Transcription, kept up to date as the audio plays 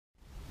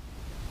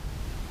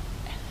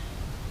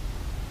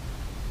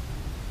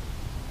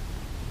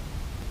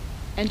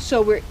And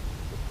so what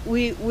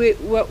we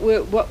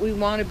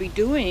want to be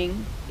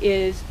doing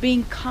is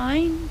being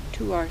kind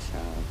to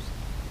ourselves,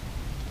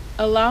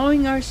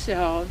 allowing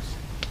ourselves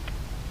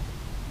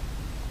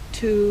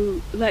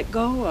to let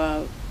go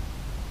of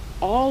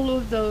all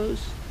of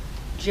those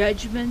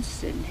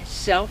judgments and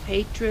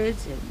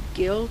self-hatreds and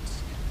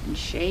guilts and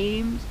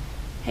shames.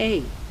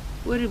 Hey,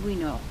 what did we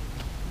know?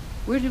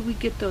 Where did we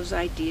get those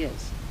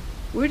ideas?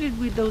 Where did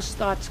those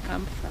thoughts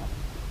come from?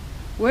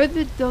 Where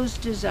did those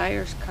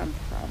desires come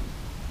from?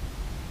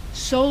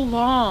 So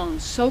long,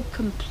 so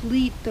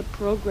complete the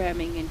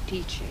programming and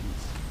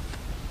teachings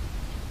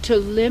to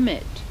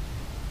limit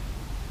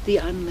the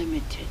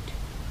unlimited,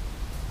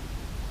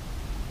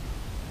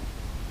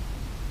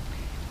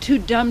 to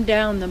dumb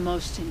down the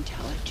most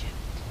intelligent.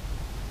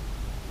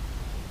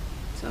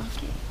 It's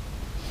okay.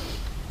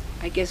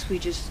 I guess we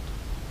just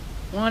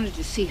wanted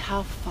to see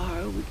how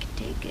far we could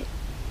take it.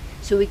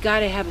 So we got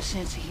to have a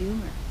sense of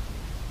humor.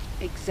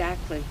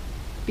 Exactly.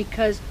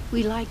 Because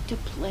we like to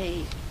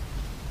play.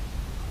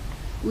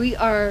 We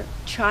are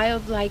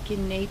childlike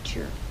in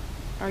nature,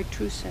 our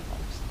true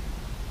selves.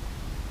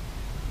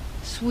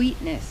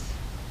 Sweetness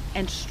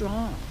and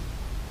strong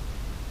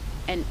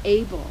and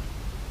able.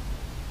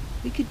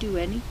 We could do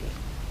anything.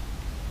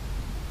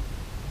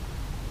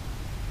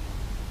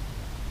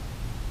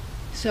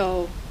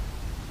 So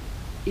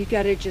you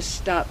got to just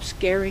stop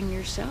scaring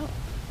yourself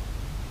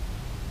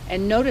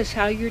and notice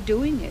how you're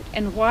doing it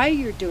and why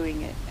you're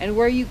doing it and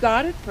where you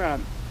got it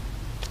from.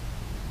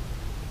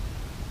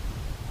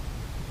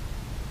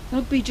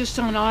 Don't be just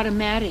on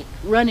automatic,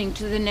 running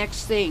to the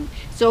next thing.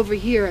 It's over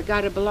here, I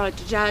gotta belong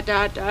to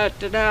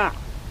da.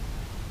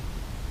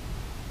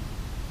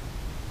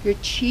 You're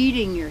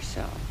cheating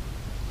yourself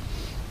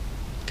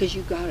because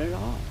you got it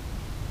all.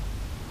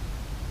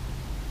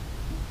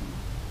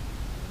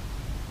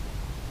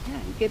 Yeah,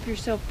 you give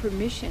yourself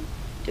permission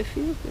to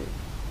feel good,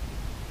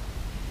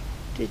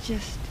 to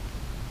just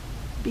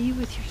be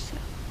with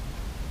yourself.